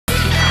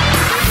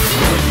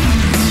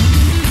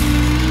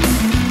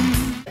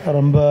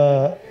ரொம்ப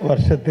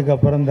வருஷத்துக்கு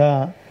அப்புறம் தான்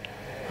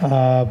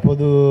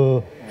பொது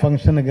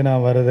ஃபங்க்ஷனுக்கு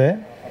நான் வருது.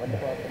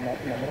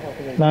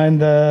 நான்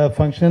இந்த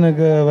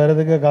ஃபங்க்ஷனுக்கு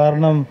வர்றதுக்கு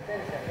காரணம்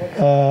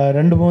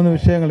 2-3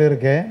 விஷயங்கள்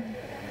இருக்கு.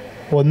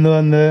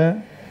 ஒன்று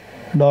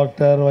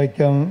டாக்டர்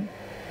வைக்கம்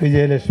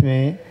விஜயலட்சுமி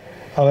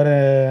அவரை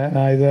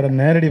நான் இதுவரை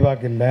நேரடி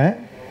பார்க்கல.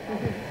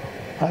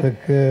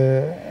 அதுக்கு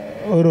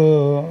ஒரு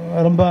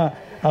ரொம்ப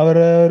அவர்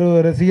ஒரு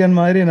ரசிகன்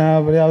மாதிரி நான்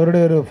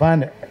அவருடைய ஒரு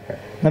ஃபேனு.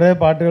 நிறைய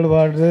பாட்டுகள்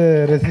பாட்டு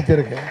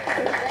ரசிச்சிருக்கேன்.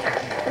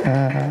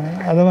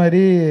 அது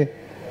மாதிரி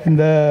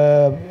இந்த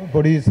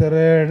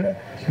ப்ரொடியூசரு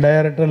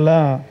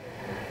டைரக்டர்லாம்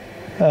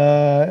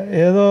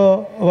ஏதோ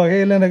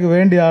வகையில் எனக்கு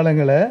வேண்டிய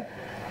ஆளுங்களை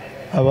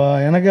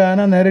எனக்கு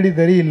ஆனால் நேரடி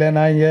தெரியல.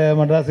 நான் இங்கே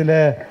மெட்ராஸில்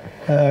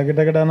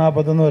கிட்டத்தட்ட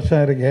 41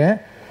 வருஷம் இருக்கேன்.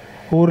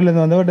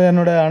 ஊர்லேருந்து வந்தவிட்டு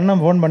என்னோடய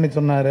அண்ணன் ஃபோன் பண்ணி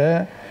சொன்னார்,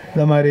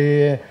 இந்த மாதிரி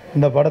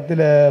இந்த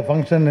படத்தில்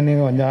ஃபங்க்ஷன்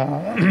நீங்கள் கொஞ்சம்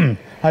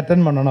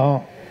அட்டன் பண்ணணும்.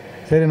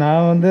 சரி,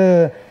 நான்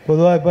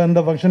பொதுவாக இப்போ இந்த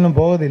ஃபங்க்ஷனும்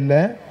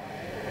போவதில்லை.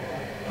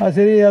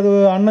 சரி, அது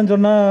அண்ணன்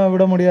சொன்னால்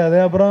விட முடியாது.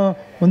 அப்புறம்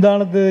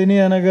முந்தானத்து இனி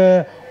எனக்கு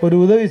ஒரு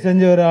உதவி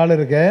செஞ்ச ஒரு ஆள்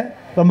இருக்கேன்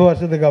ரொம்ப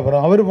வருஷத்துக்கு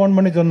அப்புறம். அவர் ஃபோன்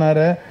பண்ணி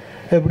சொன்னார்,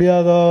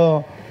 எப்படியாதோ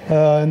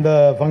இந்த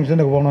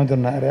ஃபங்க்ஷனுக்கு போகணும்னு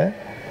சொன்னார்.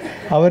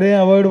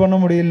 அவரையும் அவாய்டு பண்ண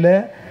முடியல,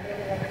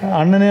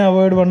 அண்ணனையும்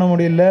அவாய்டு பண்ண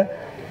முடியல,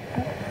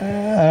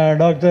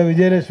 டாக்டர்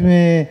விஜயலட்சுமி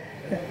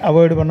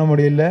அவாய்டு பண்ண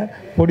முடியல,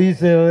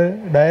 ப்ரொடியூசர்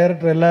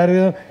டைரக்டர்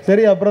எல்லோரும்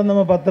சரி. அப்புறம்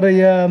நம்ம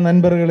பத்திரிகை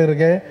நண்பர்கள்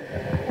இருக்கு,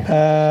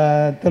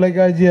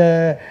 தொலைக்காட்சி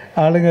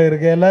ஆளுங்க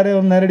இருக்குது,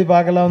 எல்லோரும் நேரடி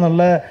பார்க்கலாம்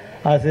நல்ல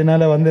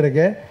ஆசையினால்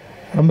வந்திருக்கேன்.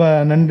 ரொம்ப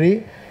நன்றி.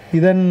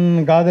 இதன்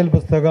காதல்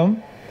புஸ்தகம்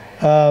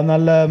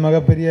நல்ல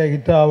மிகப்பெரிய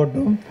ஹிட்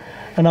ஆகட்டும்.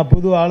 நான்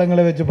புது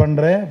ஆளுங்களை வச்சு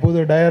பண்ணுறேன், புது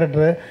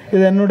டைரக்டரு.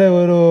 இது என்னுடைய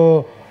ஒரு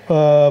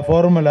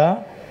ஃபார்முலா.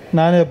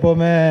 நான்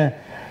எப்போவுமே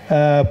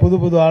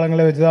புது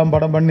ஆளுங்களை வச்சு தான்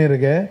படம்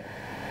பண்ணியிருக்கேன்.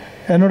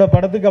 என்னோடய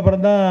படத்துக்கு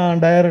அப்புறம் தான்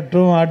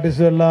டைரக்டரும்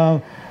ஆர்டிஸ்டும் எல்லாம்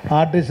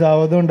ஆர்டிஸ்ட்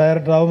ஆவதும்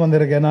டைரக்டராகவும்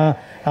வந்திருக்கேன். நான்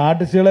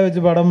ஆர்டிஸ்டுகளை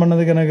வச்சு படம்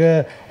பண்ணதுக்கு எனக்கு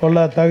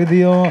உள்ள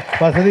தகுதியும்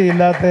வசதி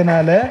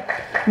இல்லாததுனால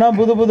நான்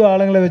புது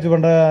ஆளுங்களை வச்சு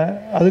பண்ணுறேன்.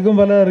 அதுக்கும்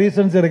பல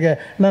ரீசன்ஸ் இருக்கு.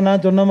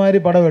 நான் சொன்ன மாதிரி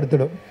படம்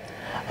எடுத்துடும்.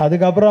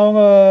 அதுக்கப்புறம்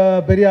அவங்க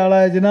பெரிய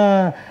ஆளாச்சுன்னா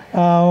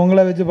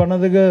அவங்கள வச்சு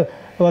பண்ணதுக்கு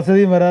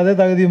வசதியும் வராது,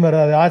 தகுதியும்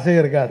வராது,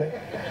 ஆசையும் இருக்காது.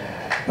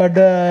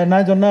 பட்டு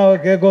நான் சொன்னால்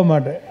அவள் கேட்கவும்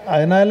மாட்டேன்.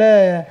 அதனால்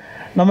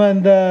நம்ம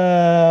இந்த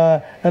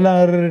எல்லாம்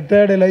ஒரு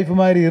ரிட்டையர்டு லைஃப்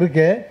மாதிரி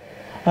இருக்கு.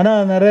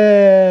 ஆனால் நிறைய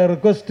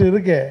ரிக்வஸ்ட்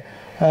இருக்கு,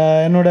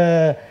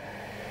 என்னோடய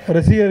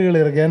ரசிகர்கள்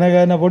இருக்குது. எனக்கு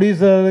என்ன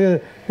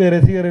ப்ரொடியூசருக்கு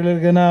ரசிகர்கள்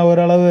இருக்குன்னா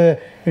ஓரளவு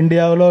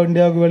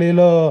இந்தியாவுக்கு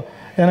வெளியிலோ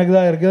எனக்கு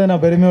தான் இருக்குது,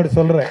 நான் பெருமையோடு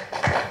சொல்கிறேன்.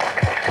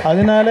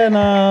 அதனால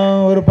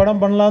நான் ஒரு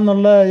படம் பண்ணலான்னு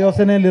உள்ள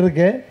யோசனையில்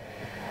இருக்கேன்.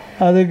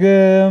 அதுக்கு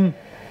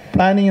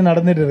பிளானிங்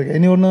நடந்துகிட்டு இருக்கு.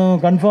 இனி ஒன்றும்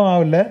கன்ஃபார்ம்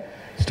ஆகலை.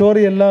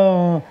 ஸ்டோரி எல்லாம்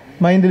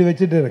மைண்டில்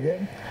வச்சுட்டு இருக்கு.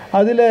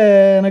 அதில்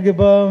எனக்கு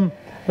இப்போ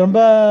ரொம்ப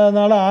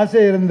நாளாக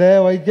ஆசை இருந்தேன்.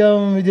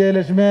 வைக்கம்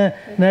விஜயலட்சுமி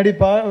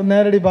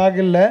நேரடி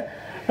பார்க்கல.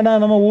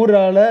 ஆனால் நம்ம ஊர்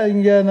ஆள்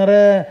இங்கே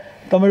நிறைய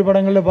தமிழ்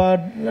படங்களில்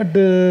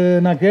பாட்டு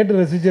நான் கேட்டு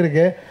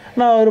ரசிச்சிருக்கேன்.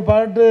 நான் ஒரு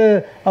பாட்டு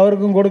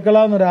அவருக்கும்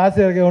கொடுக்கலாம்னு ஒரு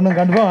ஆசை இருக்கேன். ஒன்றும்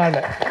கன்ஃபார்ம்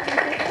ஆகலை.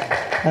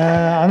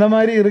 அந்த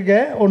மாதிரி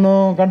இருக்கேன்,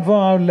 ஒன்றும்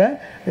கன்ஃபார்ம் ஆகலை.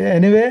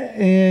 எனிவே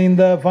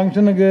இந்த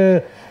ஃபங்க்ஷனுக்கு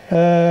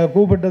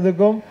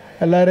கூப்பிட்டதுக்கும்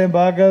எல்லோரையும்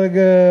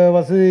பார்க்கறதுக்கு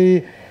வசதி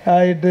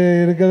ஆகிட்டு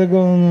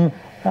இருக்கிறதுக்கும்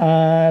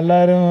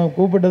எல்லோரும்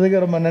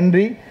கூப்பிட்டதுக்கு ரொம்ப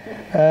நன்றி.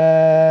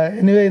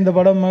 எனிவே இந்த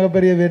படம்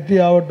மிகப்பெரிய வெற்றி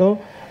ஆகட்டும்.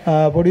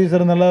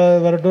 ப்ரொடியூசர் நல்லா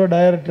வரட்டும்,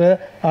 டைரக்டர்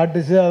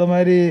ஆர்டிஸ்ட்டு அது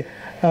மாதிரி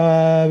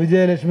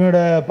விஜயலட்சுமியோட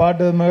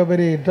பாட்டு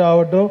மிகப்பெரிய ஹிட்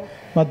ஆகட்டும்.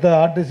 மற்ற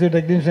ஆர்டிஸ்ட்டு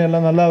டெக்னீஷியன்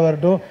எல்லாம் நல்லா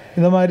வரட்டும்.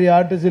 இந்த மாதிரி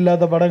ஆர்டிஸ்ட்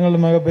இல்லாத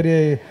படங்கள் மிகப்பெரிய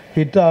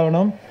ஹிட்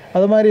ஆகணும்.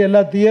 அது மாதிரி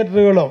எல்லா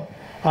தியேட்டர்களும்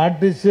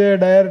ஆர்டிஸ்ட்டு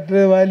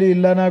டைரக்டரு வேல்யூ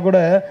இல்லைன்னா கூட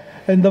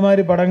இந்த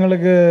மாதிரி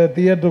படங்களுக்கு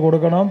தியேட்டர்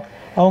கொடுக்கணும்.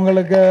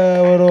 அவங்களுக்கு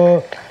ஒரு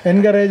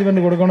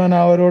என்கரேஜ்மெண்ட் கொடுக்கணும்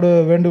நான் அவரோடு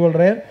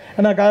வேண்டுகொள்கிறேன்.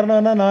 ஏன்னா காரணம்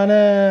என்ன, நானே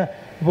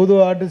புது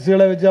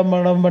ஆர்டிஸ்டுகளை வச்சு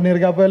படம்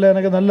பண்ணியிருக்கேன். அப்போ இல்லை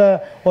எனக்கு நல்ல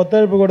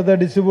ஒத்துழைப்பு கொடுத்த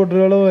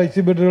டிஸ்ட்ரிபியூட்டர்களும்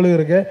எக்ஸிபியூட்டர்களும்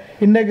இருக்குது.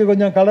 இன்றைக்கி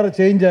கொஞ்சம் கலர்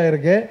சேஞ்ச்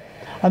ஆகிருக்கு.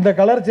 அந்த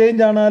கலர்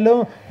சேஞ்ச்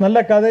ஆனாலும் நல்ல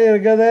கதை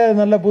இருக்கிறது,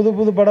 நல்ல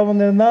புது படம்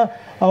வந்திருந்தால்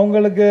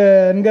அவங்களுக்கு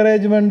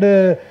என்கரேஜ்மெண்ட்டு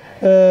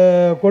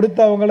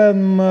கொடுத்து அவங்கள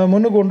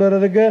முன்னுக்கு கொண்டு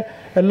வர்றதுக்கு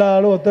எல்லா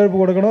ஆளும் ஒத்துழைப்பு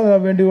கொடுக்கணும்.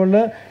 வேண்டிக்கொள்ள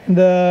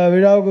இந்த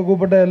விழாவுக்கு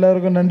கூப்பிட்ட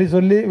எல்லாருக்கும் நன்றி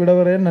சொல்லி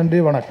விடவரேன். நன்றி,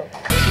 வணக்கம்.